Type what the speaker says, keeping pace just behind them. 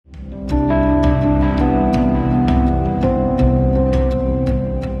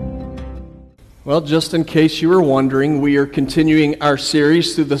Well, just in case you were wondering, we are continuing our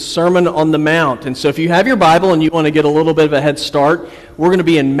series through the Sermon on the Mount. And so if you have your Bible and you want to get a little bit of a head start, we're going to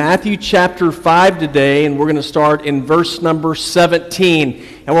be in Matthew chapter 5 today, and we're going to start in verse number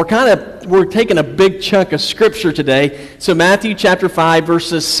 17. And we're taking a big chunk of Scripture today. So Matthew chapter 5,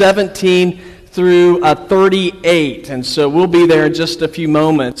 verses 17 through 38. And so we'll be there in just a few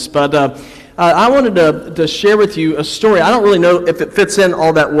moments. But I wanted to share with you a story. I don't really know if it fits in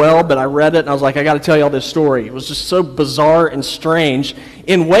all that well, but I read it and I was like, I got to tell you all this story. It was just so bizarre and strange.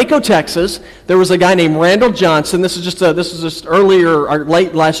 In Waco, Texas, there was a guy named Randall Johnson. This was just earlier or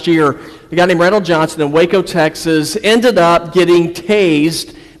late last year. A guy named Randall Johnson in Waco, Texas, ended up getting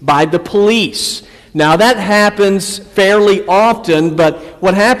tased by the police. Now, that happens fairly often, but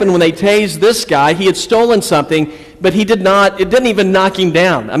what happened when they tased this guy, he had stolen something, but it didn't even knock him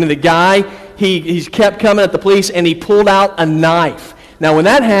down. I mean, the guy, he kept coming at the police, and he pulled out a knife. Now, when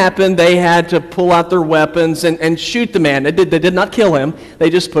that happened, they had to pull out their weapons and shoot the man. They did not kill him. They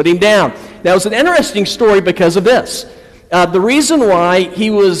just put him down. Now, it's an interesting story because of this. The reason why he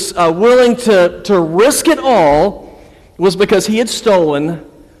was willing to risk it all was because he had stolen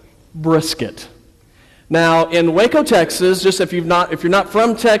brisket. Now, in Waco, Texas, just if you're not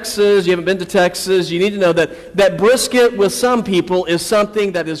from Texas, you haven't been to Texas, you need to know that brisket with some people is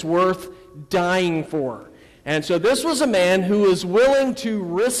something that is worth dying for. And so this was a man who was willing to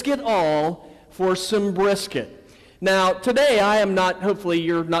risk it all for some brisket. Now, today hopefully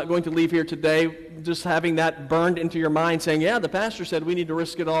you're not going to leave here today just having that burned into your mind saying, yeah, the pastor said we need to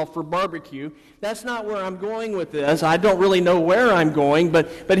risk it all for barbecue. That's not where I'm going with this. I don't really know where I'm going, but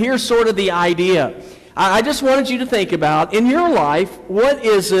here's sort of the idea. I just wanted you to think about, in your life, what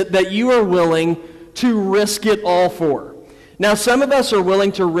is it that you are willing to risk it all for? Now, some of us are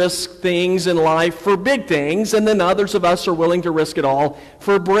willing to risk things in life for big things, and then others of us are willing to risk it all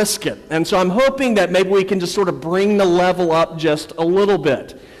for brisket. And so I'm hoping that maybe we can just sort of bring the level up just a little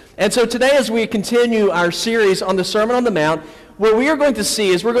bit. And so today, as we continue our series on the Sermon on the Mount, what we are going to see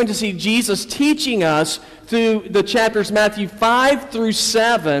is we're going to see Jesus teaching us through the chapters Matthew 5 through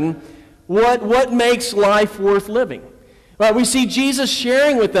 7 what makes life worth living. Well, we see Jesus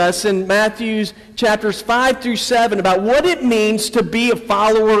sharing with us in Matthew's chapters 5 through 7 about what it means to be a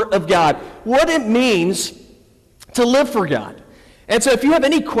follower of God, what it means to live for God. And so if you have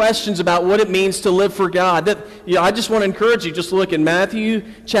any questions about what it means to live for God, I just want to encourage you just to look in Matthew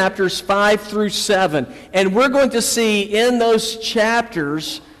chapters 5 through 7. And we're going to see in those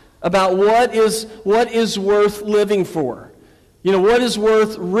chapters about what is worth living for. You know, what is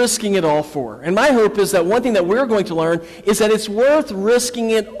worth risking it all for? And my hope is that one thing that we're going to learn is that it's worth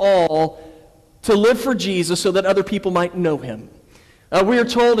risking it all to live for Jesus so that other people might know him. We are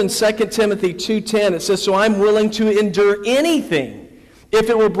told in 2 Timothy 2:10, it says, so I'm willing to endure anything if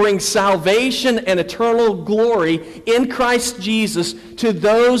it will bring salvation and eternal glory in Christ Jesus to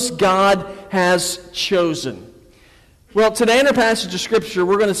those God has chosen. Well, today in our passage of Scripture,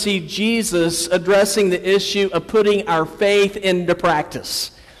 we're going to see Jesus addressing the issue of putting our faith into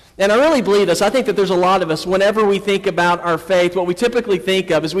practice. And I really believe this. I think that there's a lot of us, whenever we think about our faith, what we typically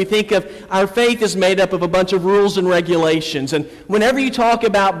think of is we think of our faith is made up of a bunch of rules and regulations. And whenever you talk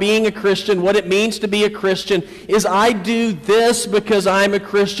about being a Christian, what it means to be a Christian is I do this because I'm a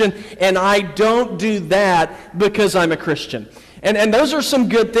Christian, and I don't do that because I'm a Christian. And those are some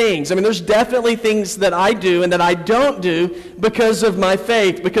good things. I mean, there's definitely things that I do and that I don't do because of my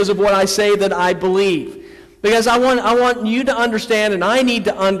faith, because of what I say that I believe. Because I want you to understand, and I need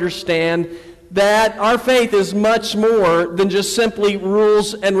to understand, that our faith is much more than just simply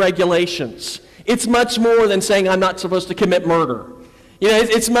rules and regulations. It's much more than saying I'm not supposed to commit murder. You know,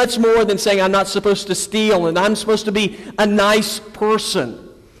 it's much more than saying I'm not supposed to steal and I'm supposed to be a nice person.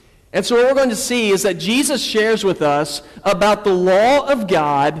 And so what we're going to see is that Jesus shares with us about the law of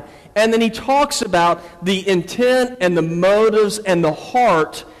God, and then he talks about the intent and the motives and the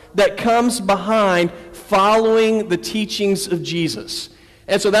heart that comes behind following the teachings of Jesus.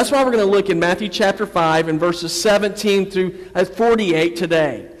 And so that's why we're going to look in Matthew chapter 5 and verses 17 through 48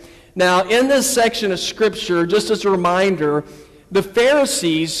 today. Now, in this section of Scripture, just as a reminder, the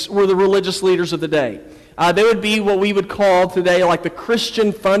Pharisees were the religious leaders of the day. They would be what we would call today like the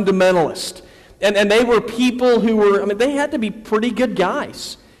Christian fundamentalist. And they were people who they had to be pretty good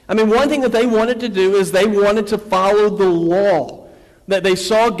guys. I mean, one thing that they wanted to do is they wanted to follow the law. That they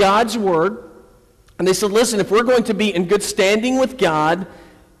saw God's Word, and they said, listen, if we're going to be in good standing with God,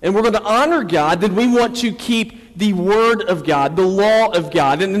 and we're going to honor God, then we want to keep the Word of God, the law of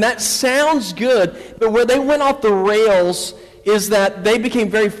God. And that sounds good, but where they went off the rails is that they became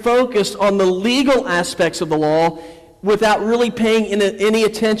very focused on the legal aspects of the law without really paying any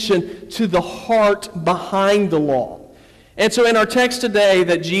attention to the heart behind the law. And so in our text today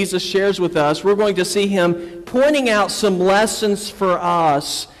that Jesus shares with us, we're going to see him pointing out some lessons for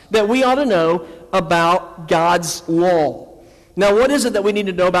us that we ought to know about God's law. Now, what is it that we need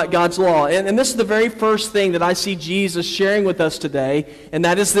to know about God's law? And this is the very first thing that I see Jesus sharing with us today, and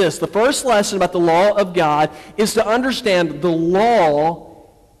that is this. The first lesson about the law of God is to understand the law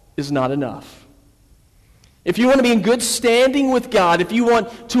is not enough. If you want to be in good standing with God, if you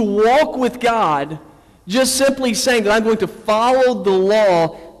want to walk with God, just simply saying that I'm going to follow the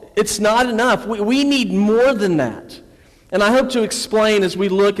law, it's not enough. We need more than that. And I hope to explain as we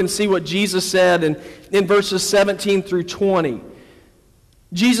look and see what Jesus said in verses 17 through 20.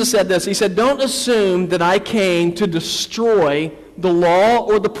 Jesus said this. He said, "Don't assume that I came to destroy the law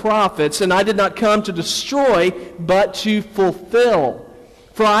or the prophets, and I did not come to destroy, but to fulfill.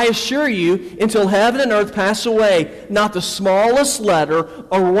 For I assure you, until heaven and earth pass away, not the smallest letter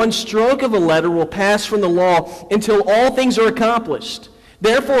or one stroke of a letter will pass from the law until all things are accomplished.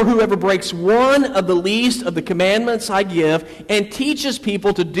 Therefore, whoever breaks one of the least of the commandments I give and teaches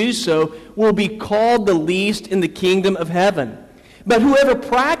people to do so will be called the least in the kingdom of heaven. But whoever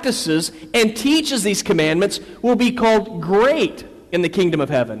practices and teaches these commandments will be called great in the kingdom of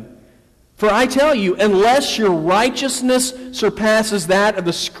heaven. For I tell you, unless your righteousness surpasses that of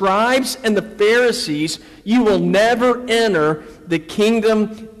the scribes and the Pharisees, you will never enter the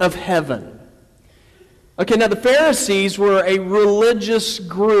kingdom of heaven." Okay, now the Pharisees were a religious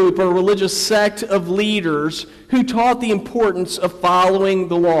group or a religious sect of leaders who taught the importance of following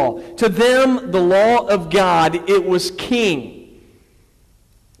the law. To them, the law of God, it was king.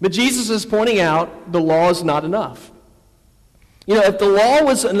 But Jesus is pointing out the law is not enough. You know, if the law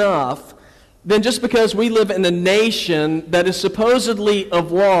was enough, then just because we live in a nation that is supposedly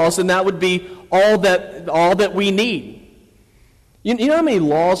of laws, then that would be all that we need. You know how many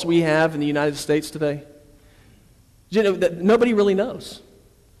laws we have in the United States today? You know, that nobody really knows.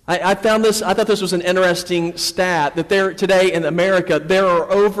 I found this, I thought this was an interesting stat, that there today in America, there are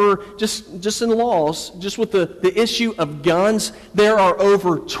over, just in laws, just with the issue of guns, there are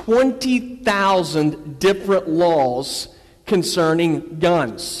over 20,000 different laws concerning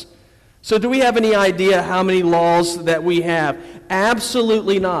guns. So do we have any idea how many laws that we have?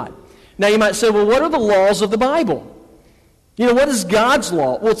 Absolutely not. Now you might say, well, what are the laws of the Bible? You know, what is God's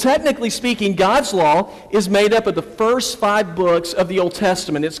law? Well, technically speaking, God's law is made up of the first 5 books of the Old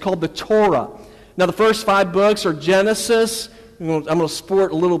Testament. It's called the Torah. Now, the first 5 books are Genesis. I'm going to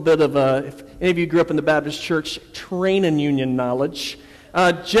sport a little bit of, if any of you grew up in the Baptist church, training union knowledge.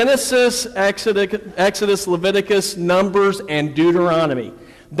 Genesis, Exodus, Leviticus, Numbers, and Deuteronomy.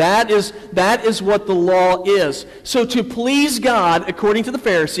 That is what the law is. So to please God, according to the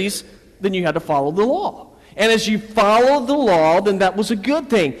Pharisees, then you had to follow the law. And as you follow the law, then that was a good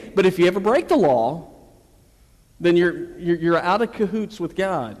thing. But if you ever break the law, then you're out of cahoots with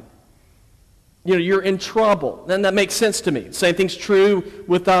God. You know, you're in trouble. Then that makes sense to me. Same thing's true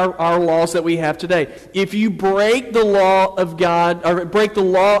with our laws that we have today. If you break the law of God, or break the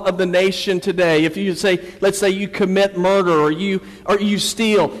law of the nation today, if you say, let's say you commit murder or you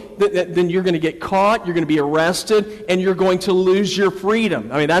steal, then you're going to get caught, you're going to be arrested, and you're going to lose your freedom.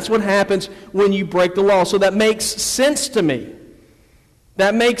 I mean, that's what happens when you break the law. So that makes sense to me.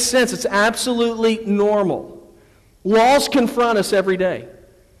 That makes sense. It's absolutely normal. Laws confront us every day.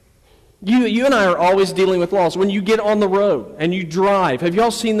 You and I are always dealing with laws. When you get on the road and you drive, have you all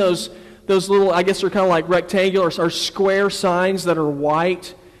seen those little, I guess they're kind of like rectangular or square signs that are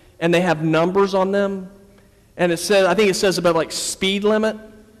white and they have numbers on them? And I think it says about like speed limit.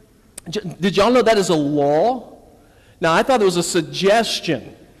 Did y'all know that is a law? Now, I thought it was a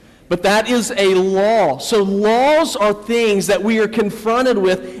suggestion, but that is a law. So laws are things that we are confronted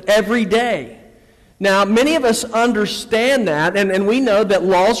with every day. Now, many of us understand that, and we know that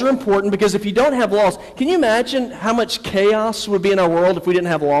laws are important because if you don't have laws, can you imagine how much chaos would be in our world if we didn't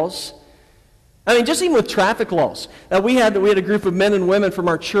have laws? I mean, just even with traffic laws. We had a group of men and women from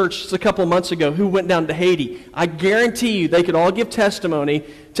our church just a couple of months ago who went down to Haiti. I guarantee you they could all give testimony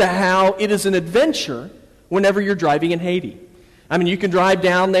to how it is an adventure whenever you're driving in Haiti. I mean, you can drive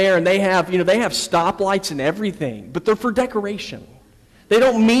down there and they have stoplights and everything, but they're for decoration. They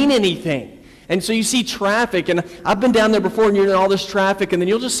don't mean anything. And so you see traffic, and I've been down there before, and you're in all this traffic, and then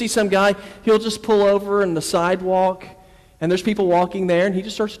you'll just see some guy, he'll just pull over in the sidewalk, and there's people walking there, and he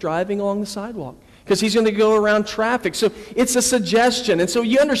just starts driving along the sidewalk because he's going to go around traffic. So it's a suggestion. And so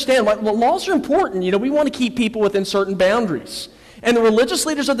you understand, well, laws are important. You know, we want to keep people within certain boundaries. And the religious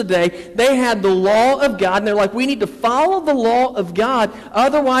leaders of the day, they had the law of God, and they're like, we need to follow the law of God,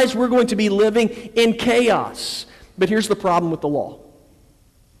 otherwise we're going to be living in chaos. But here's the problem with the law.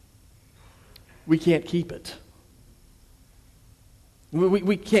 We can't keep it.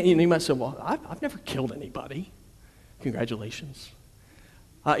 We can't, you might say, well, I've never killed anybody. Congratulations.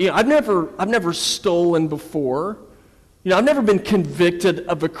 I've never stolen before. I've never been convicted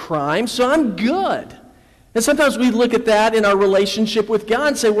of a crime, so I'm good. And sometimes we look at that in our relationship with God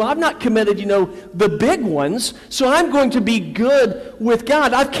and say, well, I've not committed, the big ones, so I'm going to be good with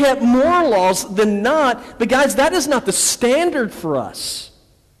God. I've kept more laws than not. But guys, that is not the standard for us.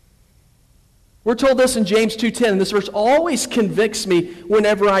 We're told this in James 2:10, and this verse always convicts me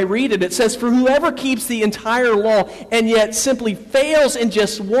whenever I read it. It says, for whoever keeps the entire law and yet simply fails in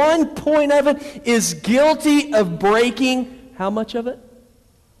just one point of it is guilty of breaking, how much of it?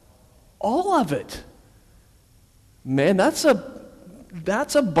 All of it. Man, that's a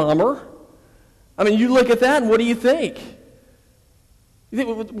bummer. I mean, you look at that and what do you think?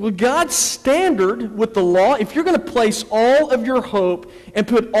 With God's standard with the law, if you're going to place all of your hope and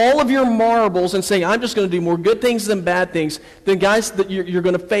put all of your marbles and say, I'm just going to do more good things than bad things, then guys, you're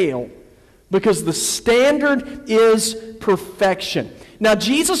going to fail. Because the standard is perfection. Now,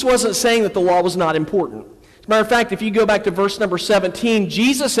 Jesus wasn't saying that the law was not important. As a matter of fact, if you go back to verse number 17,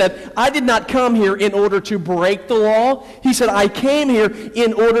 Jesus said, I did not come here in order to break the law. He said, I came here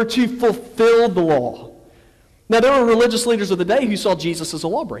in order to fulfill the law. Now, there were religious leaders of the day who saw Jesus as a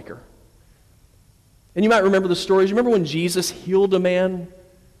lawbreaker. And you might remember the stories. You remember when Jesus healed a man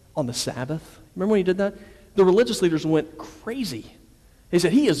on the Sabbath? Remember when he did that? The religious leaders went crazy. They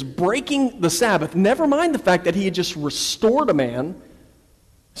said, he is breaking the Sabbath. Never mind the fact that he had just restored a man.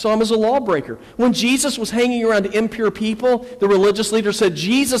 Saw him as a lawbreaker. When Jesus was hanging around impure people, the religious leaders said,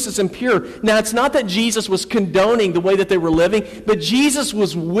 Jesus is impure. Now, it's not that Jesus was condoning the way that they were living, but Jesus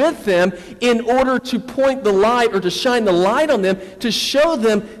was with them in order to point the light or to shine the light on them, to show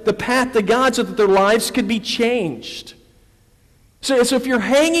them the path to God so that their lives could be changed. So if you're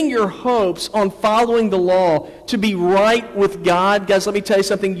hanging your hopes on following the law to be right with God, guys, let me tell you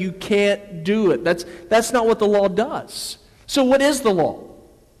something, you can't do it. That's not what the law does. So what is the law?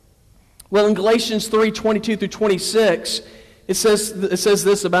 Well, in Galatians 3:22 through 26, it says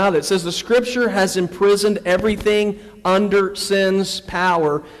this about it. It says, the Scripture has imprisoned everything under sin's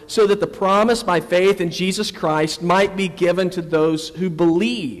power so that the promise by faith in Jesus Christ might be given to those who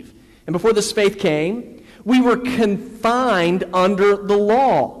believe. And before this faith came, we were confined under the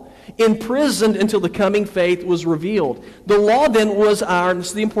law, imprisoned until the coming faith was revealed. The law then was this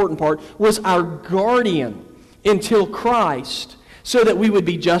is the important part, was our guardian until Christ, so that we would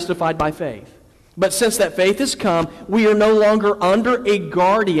be justified by faith. But since that faith has come, we are no longer under a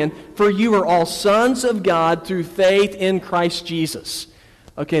guardian, for you are all sons of God through faith in Christ Jesus.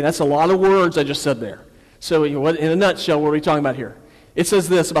 Okay, that's a lot of words I just said there. So in a nutshell, what are we talking about here? It says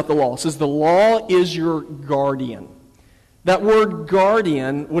this about the law. It says the law is your guardian. That word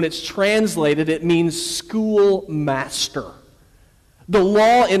guardian, when it's translated, it means schoolmaster. The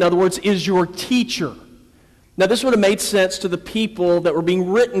law, in other words, is your teacher. Now, this would have made sense to the people that were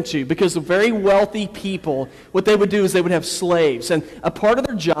being written to, because the very wealthy people, what they would do is they would have slaves. And a part of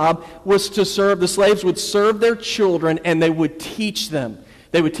their job was to serve, the slaves would serve their children, and they would teach them.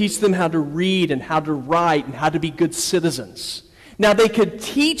 They would teach them how to read and how to write and how to be good citizens. Now, they could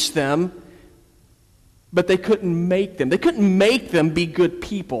teach them, but they couldn't make them. They couldn't make them be good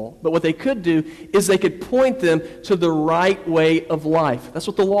people. But what they could do is they could point them to the right way of life. That's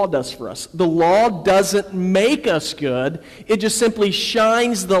what the law does for us. The law doesn't make us good. It just simply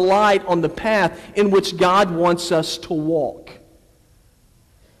shines the light on the path in which God wants us to walk.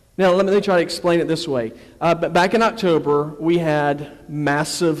 Now, let me try to explain it this way. Back in October, we had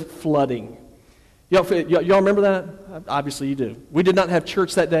massive flooding. Y'all remember that? Obviously you do. We did not have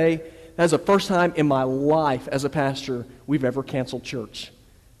church that day. That's the first time in my life as a pastor we've ever canceled church.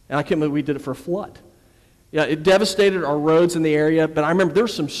 And I can't believe we did it for a flood. Yeah, it devastated our roads in the area, but I remember there were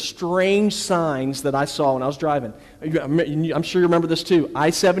some strange signs that I saw when I was driving. I'm sure you remember this too.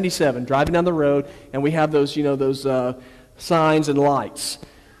 I-77, driving down the road, and we have those, those signs and lights.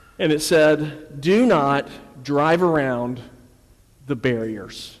 And it said, do not drive around the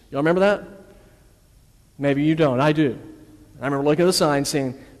barriers. Y'all remember that? Maybe you don't. I do. I remember looking at the sign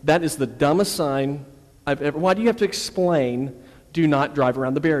saying, that is the dumbest sign I've ever... Why do you have to explain, do not drive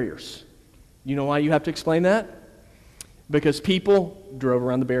around the barriers? You know why you have to explain that? Because people drove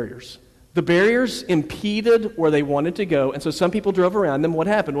around the barriers. The barriers impeded where they wanted to go, and so some people drove around them. What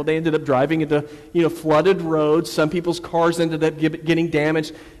happened? Well, they ended up driving into flooded roads. Some people's cars ended up getting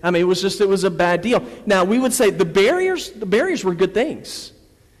damaged. I mean, it was a bad deal. Now, we would say the barriers were good things.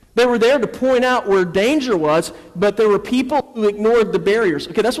 They were there to point out where danger was, but there were people who ignored the barriers.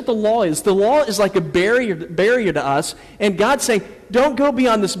 Okay, that's what the law is. The law is like a barrier to us, and God's saying, don't go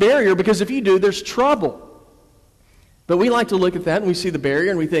beyond this barrier, because if you do, there's trouble. But we like to look at that, and we see the barrier,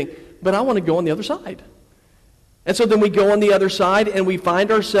 and we think, but I want to go on the other side. And so then we go on the other side, and we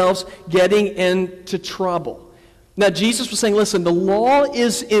find ourselves getting into trouble. Now, Jesus was saying, listen, the law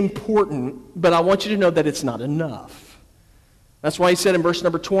is important, but I want you to know that it's not enough. That's why he said in verse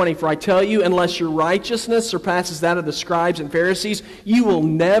number 20, for I tell you, unless your righteousness surpasses that of the scribes and Pharisees, you will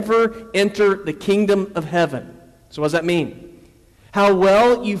never enter the kingdom of heaven. So what does that mean? How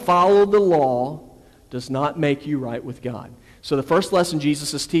well you follow the law does not make you right with God. So the first lesson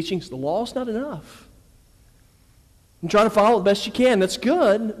Jesus is teaching is the law is not enough. And try to follow it the best you can. That's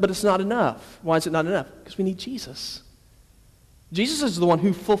good, but it's not enough. Why is it not enough? Because we need Jesus. Jesus is the one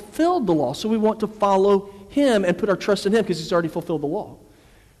who fulfilled the law, so we want to follow him and put our trust in him because he's already fulfilled the law.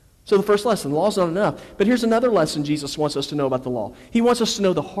 So the first lesson, the law is not enough. But here's another lesson Jesus wants us to know about the law. He wants us to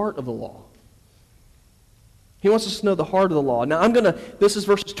know the heart of the law. He wants us to know the heart of the law. Now this is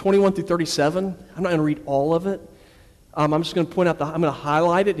verses 21 through 37. I'm not going to read all of it. I'm just going to point out, I'm going to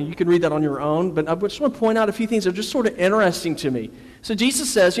highlight it, and you can read that on your own. But I just want to point out a few things that are just sort of interesting to me. So Jesus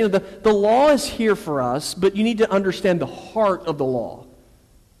says, the law is here for us, but you need to understand the heart of the law.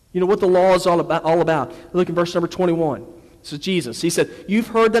 What the law is all about. Look in verse number 21. This is Jesus. He said, you've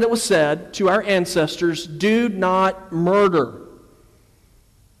heard that it was said to our ancestors, do not murder.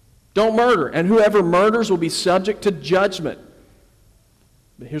 Don't murder. And whoever murders will be subject to judgment.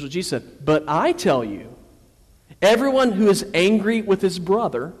 But here's what Jesus said. But I tell you, everyone who is angry with his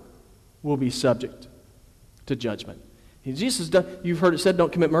brother will be subject to judgment. You've heard it said,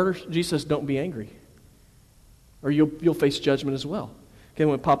 don't commit murder. Jesus says, don't be angry, or you'll face judgment as well. Okay,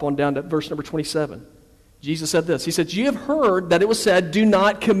 we'll pop on down to verse number 27. Jesus said this. He said, you have heard that it was said, do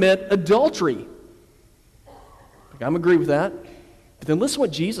not commit adultery. I'm agree with that. But then listen to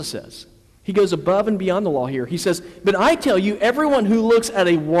what Jesus says. He goes above and beyond the law here. He says, but I tell you, everyone who looks at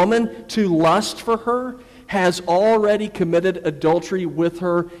a woman to lust for her has already committed adultery with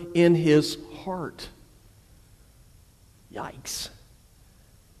her in his heart. Yikes.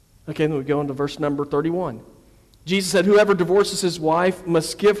 Okay, then we go into verse number 31. Jesus said, whoever divorces his wife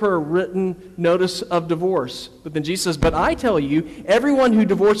must give her a written notice of divorce. But then Jesus says, but I tell you, everyone who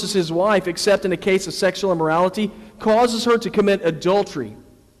divorces his wife, except in a case of sexual immorality, causes her to commit adultery.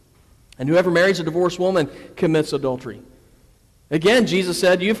 And whoever marries a divorced woman commits adultery. Again, Jesus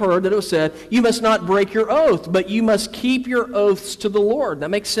said, you've heard that it was said, you must not break your oath, but you must keep your oaths to the Lord. That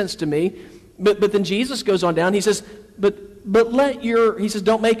makes sense to me. But then Jesus goes on down. He says, he says,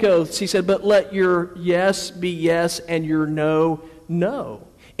 don't make oaths. He said, but let your yes be yes and your no, no.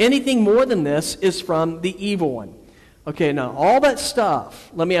 Anything more than this is from the evil one. Okay, now all that stuff,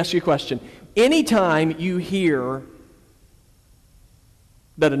 let me ask you a question. Anytime you hear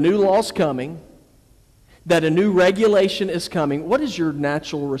that a new law is coming, that a new regulation is coming, what is your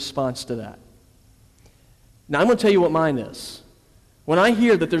natural response to that? Now I'm going to tell you what mine is. When I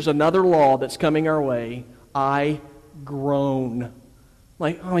hear that there's another law that's coming our way, I groan.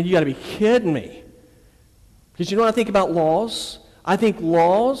 Like, oh, you got to be kidding me. Because you know what I think about laws? I think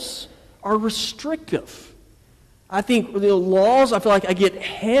laws are restrictive. I think the laws, I feel like I get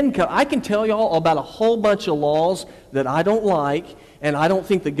handcuffed. I can tell y'all about a whole bunch of laws that I don't like, and I don't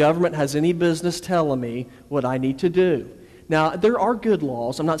think the government has any business telling me what I need to do. Now, there are good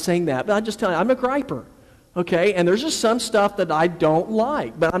laws. I'm not saying that, but I just tell you, I'm a griper. Okay, and there's just some stuff that I don't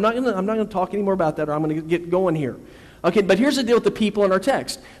like, but I'm not going to talk anymore about that, or I'm going to get going here. Okay, but here's the deal with the people in our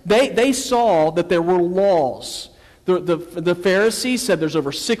text. They saw that there were laws. The Pharisees said there's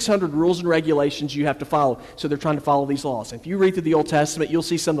over 600 rules and regulations you have to follow, so they're trying to follow these laws. And if you read through the Old Testament, you'll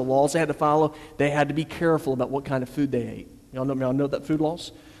see some of the laws they had to follow. They had to be careful about what kind of food they ate. Y'all know that food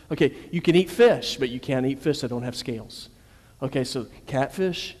laws? Okay, you can eat fish, but you can't eat fish that don't have scales. Okay, so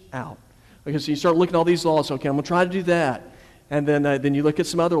catfish, out. Okay, so you start looking at all these laws. Okay, I'm going to try to do that. And then you look at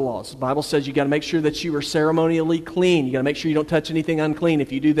some other laws. The Bible says you got to make sure that you are ceremonially clean. You got to make sure you don't touch anything unclean.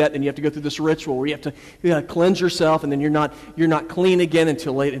 If you do that, then you have to go through this ritual where you have to cleanse yourself, and then you're not clean again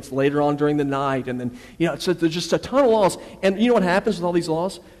until it's later on during the night. And then so there's just a ton of laws. And you know what happens with all these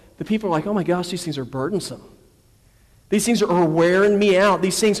laws? The people are like, oh my gosh, these things are burdensome. These things are wearing me out.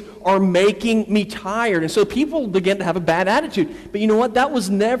 These things are making me tired. And so people begin to have a bad attitude. But you know what? That was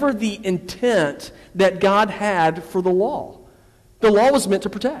never the intent that God had for the law. The law was meant to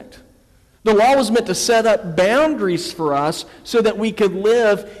protect. The law was meant to set up boundaries for us so that we could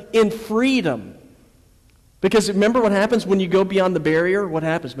live in freedom. Because remember what happens when you go beyond the barrier? What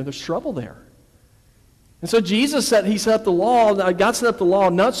happens? Man, there's trouble there. And so Jesus said, he set up the law, God set up the law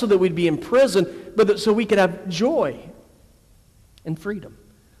not so that we'd be in prison, but so we could have joy and freedom.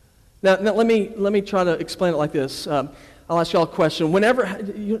 Now let me try to explain it like this. I'll ask y'all a question. Whenever,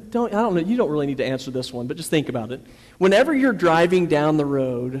 you don't really need to answer this one, but just think about it. Whenever you're driving down the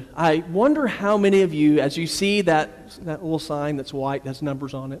road, I wonder how many of you, as you see that little sign that's white, has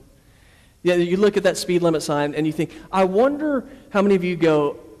numbers on it, yeah, you look at that speed limit sign and you think, I wonder how many of you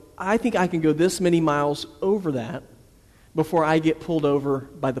go, I think I can go this many miles over that before I get pulled over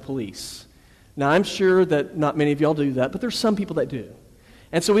by the police. Now, I'm sure that not many of y'all do that, but there's some people that do.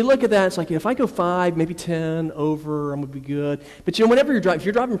 And so we look at that, it's like, if I go 5, maybe 10 over, I'm going to be good. But whenever you're driving, if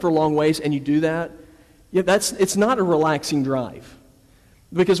you're driving for a long ways and you do that, it's not a relaxing drive.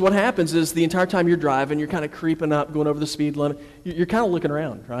 Because what happens is the entire time you're driving, you're kind of creeping up, going over the speed limit. You're kind of looking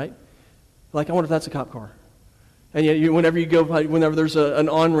around, right? Like, I wonder if that's a cop car. And yet, whenever there's an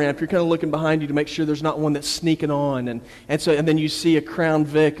on-ramp, you're kind of looking behind you to make sure there's not one that's sneaking on. And then you see a Crown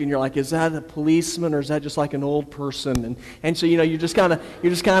Vic, and you're like, is that a policeman or is that just like an old person? And so you're just kind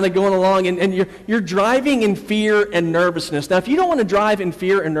of going along, and you're driving in fear and nervousness. Now, if you don't want to drive in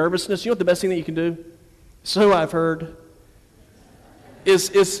fear and nervousness, you know what the best thing that you can do? So I've heard,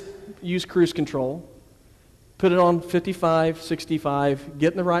 is use cruise control. Put it on 55, 65,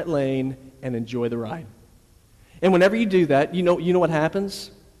 get in the right lane, and enjoy the ride. And whenever you do that, you know what happens?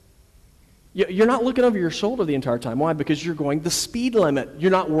 You're not looking over your shoulder the entire time. Why? Because you're going the speed limit.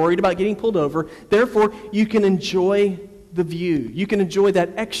 You're not worried about getting pulled over. Therefore, you can enjoy the view. You can enjoy that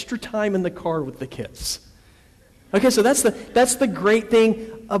extra time in the car with the kids. Okay, so that's the great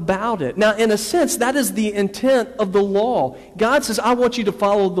thing about it. Now, in a sense, that is the intent of the law. God says, I want you to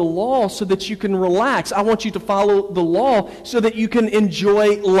follow the law so that you can relax. I want you to follow the law so that you can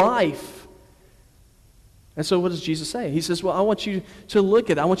enjoy life. And so what does Jesus say? He says, well, I want you to look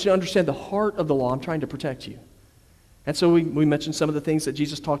at it. I want you to understand the heart of the law. I'm trying to protect you. And so we mentioned some of the things that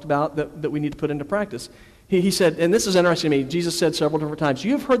Jesus talked about that we need to put into practice. He said, and this is interesting to me, Jesus said several different times,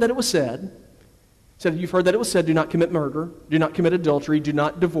 you have heard that it was said, you've heard that it was said, do not commit murder, do not commit adultery, do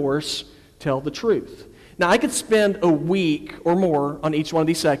not divorce, tell the truth. Now, I could spend a week or more on each one of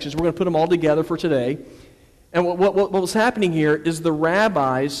these sections. We're going to put them all together for today. And what was happening here is the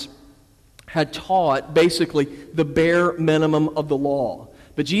rabbis had taught basically the bare minimum of the law.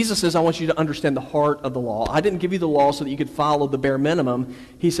 But Jesus says, I want you to understand the heart of the law. I didn't give you the law so that you could follow the bare minimum.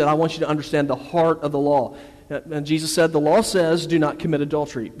 He said, I want you to understand the heart of the law. And Jesus said, the law says, do not commit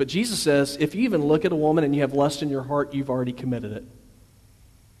adultery. But Jesus says, if you even look at a woman and you have lust in your heart, you've already committed it.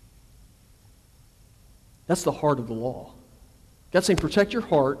 That's the heart of the law. God's saying, protect your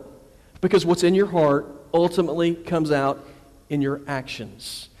heart, because what's in your heart ultimately comes out in your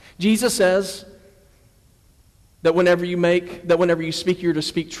actions. Jesus says that whenever you speak, you're to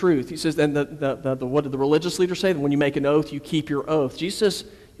speak truth. He says, and what did the religious leaders say? That when you make an oath, you keep your oath. Jesus says,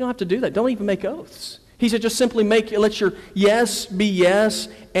 you don't have to do that. Don't even make oaths. He said, just simply let your yes be yes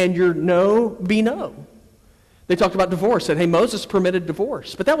and your no be no. They talked about divorce, said, hey, Moses permitted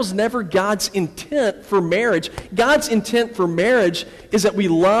divorce. But that was never God's intent for marriage. God's intent for marriage is that we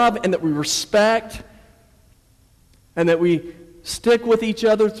love and that we respect and that we stick with each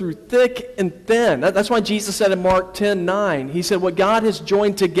other through thick and thin. That's why Jesus said in Mark 10:9, he said, what God has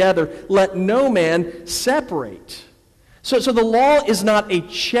joined together, let no man separate. So the law is not a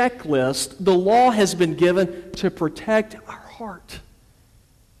checklist. The law has been given to protect our heart.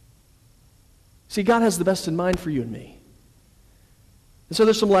 See, God has the best in mind for you and me. And so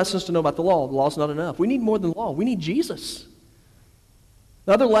there's some lessons to know about the law. The law's not enough. We need more than law. We need Jesus.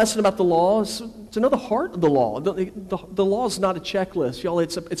 The other lesson about the law is to know the heart of the law. The law is not a checklist, y'all.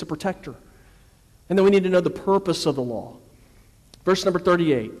 It's a protector. And then we need to know the purpose of the law. Verse number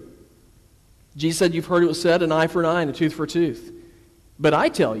 38. Jesus said, you've heard it was said, an eye for an eye and a tooth for a tooth. But I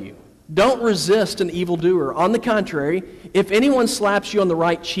tell you, don't resist an evildoer. On the contrary, if anyone slaps you on the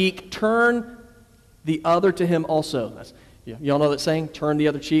right cheek, turn the other to him also. Y'all know that saying? Turn the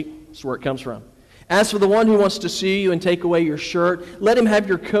other cheek? That's where it comes from. As for the one who wants to sue you and take away your shirt, let him have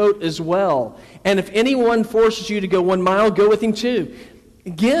your coat as well. And if anyone forces you to go 1 mile, go with him too.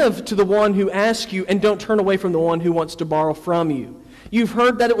 Give to the one who asks you, and don't turn away from the one who wants to borrow from you. You've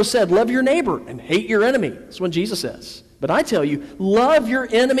heard that it was said, love your neighbor and hate your enemy. That's what Jesus says. But I tell you, love your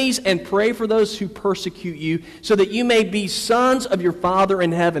enemies and pray for those who persecute you, so that you may be sons of your Father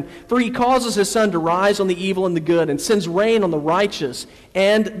in heaven. For he causes his sun to rise on the evil and the good, and sends rain on the righteous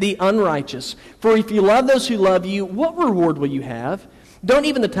and the unrighteous. For if you love those who love you, what reward will you have? Don't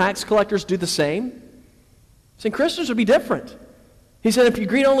even the tax collectors do the same? See, Christians would be different. He said, if you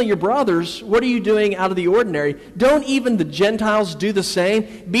greet only your brothers, what are you doing out of the ordinary? Don't even the Gentiles do the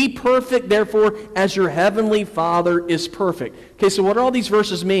same? Be perfect, therefore, as your heavenly Father is perfect. Okay, so what do all these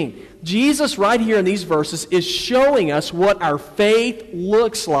verses mean? Jesus, right here in these verses, is showing us what our faith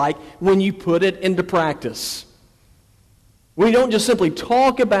looks like when you put it into practice. We don't just simply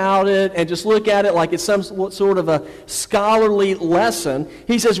talk about it and just look at it like it's some sort of a scholarly lesson.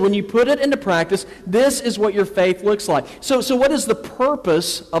 He says when you put it into practice, this is what your faith looks like. So what is the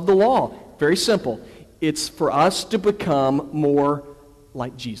purpose of the law? Very simple. It's for us to become more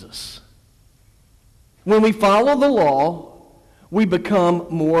like Jesus. When we follow the law, we become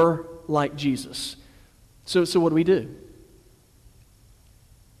more like Jesus. So what do?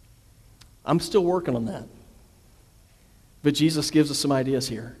 I'm still working on that. But Jesus gives us some ideas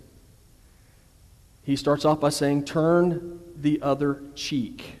here. He starts off by saying, turn the other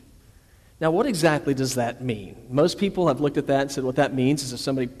cheek. Now, what exactly does that mean? Most people have looked at that and said what that means is if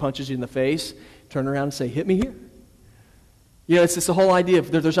somebody punches you in the face, turn around and say, hit me here. You know, it's the whole idea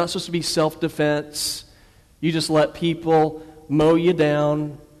of there's not supposed to be self-defense. You just let people mow you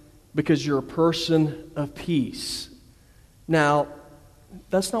down because you're a person of peace. Now,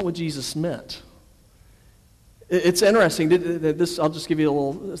 that's not what Jesus meant. It's interesting. I'll just give you a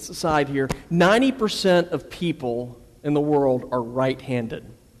little aside here. 90% of people in the world are right-handed.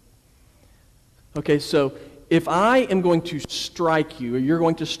 Okay, so if I am going to strike you, or you're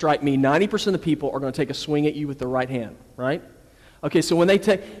going to strike me, 90% of the people are going to take a swing at you with their right hand, right? Okay, so when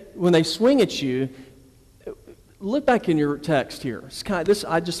they swing at you, look back in your text here.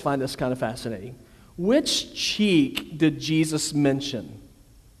 I just find this kind of fascinating. Which cheek did Jesus mention?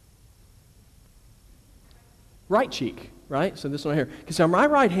 Right cheek, right? So this one here. Because I'm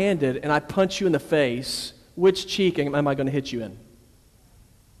right-handed and I punch you in the face, which cheek am I going to hit you in?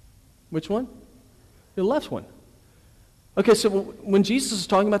 Which one? The left one. Okay, so when Jesus is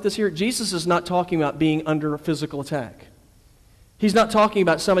talking about this here, Jesus is not talking about being under a physical attack. He's not talking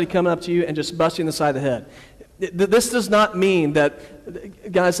about somebody coming up to you and just busting the side of the head. This does not mean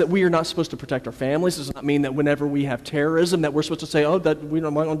that, guys, that we are not supposed to protect our families. This does not mean that whenever we have terrorism that we're supposed to say, that we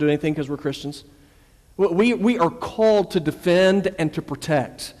don't want to do anything because we're Christians. We are called to defend and to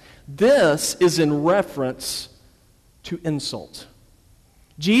protect. This is in reference to insult.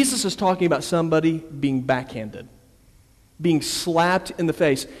 Jesus is talking about somebody being backhanded, being slapped in the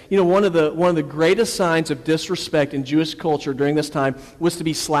face. You know, one of the greatest signs of disrespect in Jewish culture during this time was to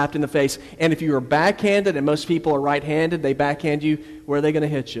be slapped in the face. And if you are backhanded, and most people are right-handed, they backhand you, where are they going to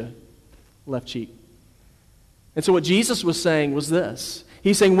hit you? Left cheek. And so what Jesus was saying was this.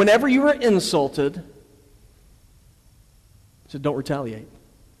 He's saying, whenever you are insulted, so don't retaliate.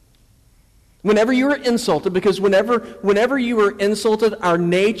 Whenever you are insulted, because whenever you are insulted, our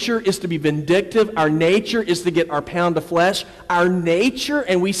nature is to be vindictive. Our nature is to get our pound of flesh. Our nature,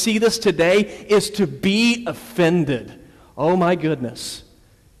 and we see this today, is to be offended. Oh my goodness.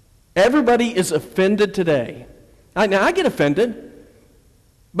 Everybody is offended today. Now I get offended,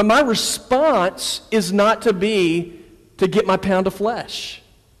 but my response is not to get my pound of flesh.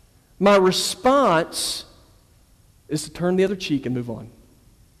 My response is to turn the other cheek and move on.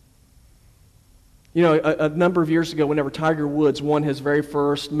 You know, a number of years ago, whenever Tiger Woods won his very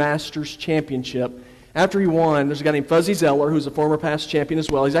first Masters championship, after he won, there's a guy named Fuzzy Zoeller, who's a former past champion as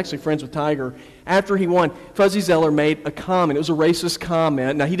well. He's actually friends with Tiger. After he won, Fuzzy Zoeller made a comment. It was a racist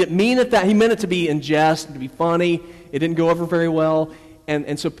comment. Now, he didn't mean it that. He meant it to be in jest, to be funny. It didn't go over very well.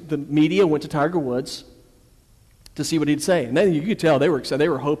 And so the media went to Tiger Woods to see what he'd say. And then you could tell they were excited. They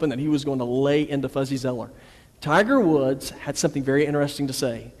were hoping that he was going to lay into Fuzzy Zoeller. Tiger Woods had something very interesting to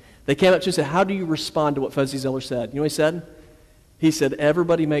say. They came up to him and said, how do you respond to what Fuzzy Zoeller said? You know what he said? He said,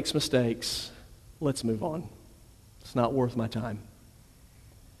 everybody makes mistakes. Let's move on. It's not worth my time.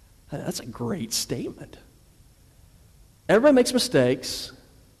 That's a great statement. Everybody makes mistakes.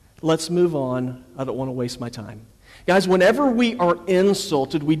 Let's move on. I don't want to waste my time. Guys, whenever we are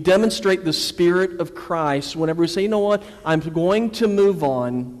insulted, we demonstrate the Spirit of Christ. Whenever we say, you know what, I'm going to move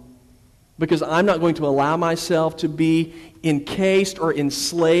on because I'm not going to allow myself to be encased or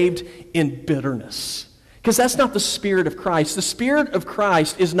enslaved in bitterness. Because that's not the Spirit of Christ. The Spirit of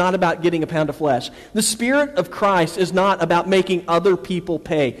Christ is not about getting a pound of flesh. The Spirit of Christ is not about making other people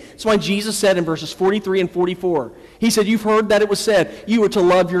pay. That's why Jesus said in verses 43 and 44, he said, you've heard that it was said, you are to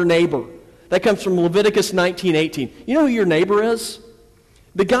love your neighbor. That comes from Leviticus 19:18. You know who your neighbor is?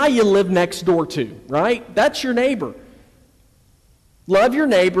 The guy you live next door to, right? That's your neighbor. Love your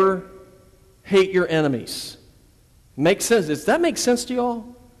neighbor, hate your enemies. Makes sense. Does that make sense to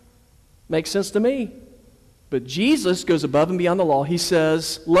y'all? Makes sense to me. But Jesus goes above and beyond the law. He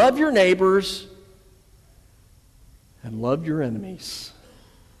says, love your neighbors, and love your enemies.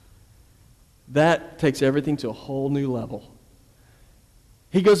 That takes everything to a whole new level.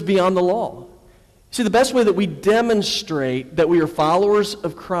 He goes beyond the law. See, the best way that we demonstrate that we are followers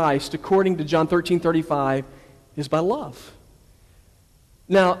of Christ, according to John 13:35, is by love.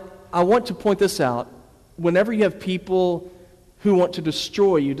 Now, I want to point this out. Whenever you have people who want to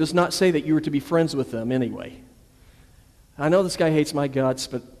destroy you, does not say that you are to be friends with them anyway. I know this guy hates my guts,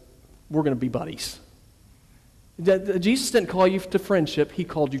 but we're going to be buddies. Jesus didn't call you to friendship. He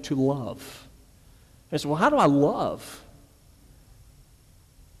called you to love. I said, well, how do I love?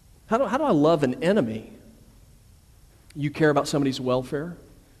 How do I love an enemy? You care about somebody's welfare.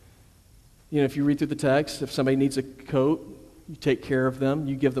 You know, if you read through the text, if somebody needs a coat, you take care of them.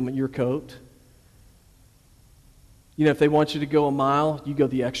 You give them your coat. You know, if they want you to go a mile, you go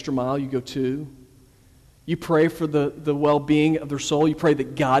the extra mile. You go 2. You pray for the well-being of their soul. You pray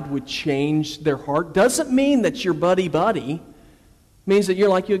that God would change their heart. Doesn't mean that you're buddy-buddy. It means that you're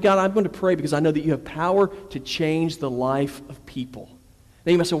like, God, I'm going to pray because I know that you have power to change the life of people.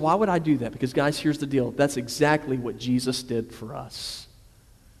 Now you might say, why would I do that? Because guys, here's the deal. That's exactly what Jesus did for us.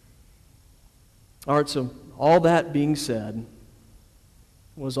 All right, so all that being said,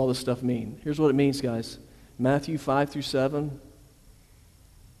 what does all this stuff mean? Here's what it means, guys. Matthew 5-7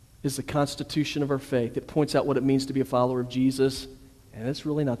 is the constitution of our faith. It points out what it means to be a follower of Jesus, and it's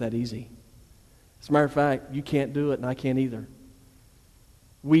really not that easy. As a matter of fact, you can't do it, and I can't either.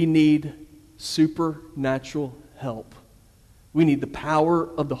 We need supernatural help. We need the power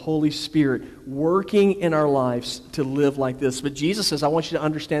of the Holy Spirit working in our lives to live like this. But Jesus says, I want you to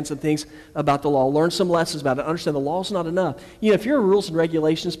understand some things about the law. Learn some lessons about it. Understand the law is not enough. You know, if you're a rules and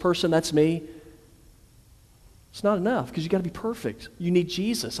regulations person, that's me. It's not enough because you've got to be perfect. You need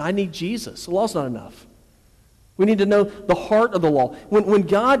Jesus. I need Jesus. The law's not enough. We need to know the heart of the law. When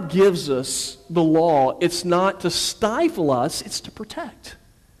God gives us the law, it's not to stifle us, it's to protect.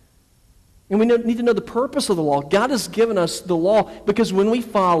 And we need to know the purpose of the law. God has given us the law because when we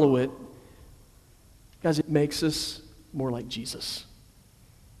follow it, guys, it makes us more like Jesus.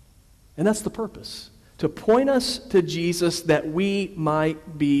 And that's the purpose. To point us to Jesus that we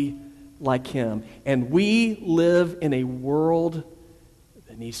might be like Him. And we live in a world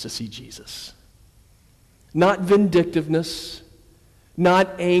that needs to see Jesus. Not vindictiveness, not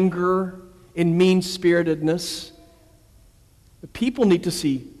anger and mean-spiritedness. The people need to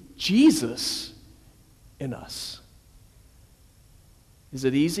see Jesus in us. Is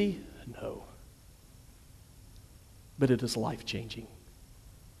it easy? No. But it is life-changing.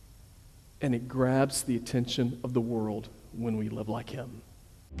 And it grabs the attention of the world when we live like Him.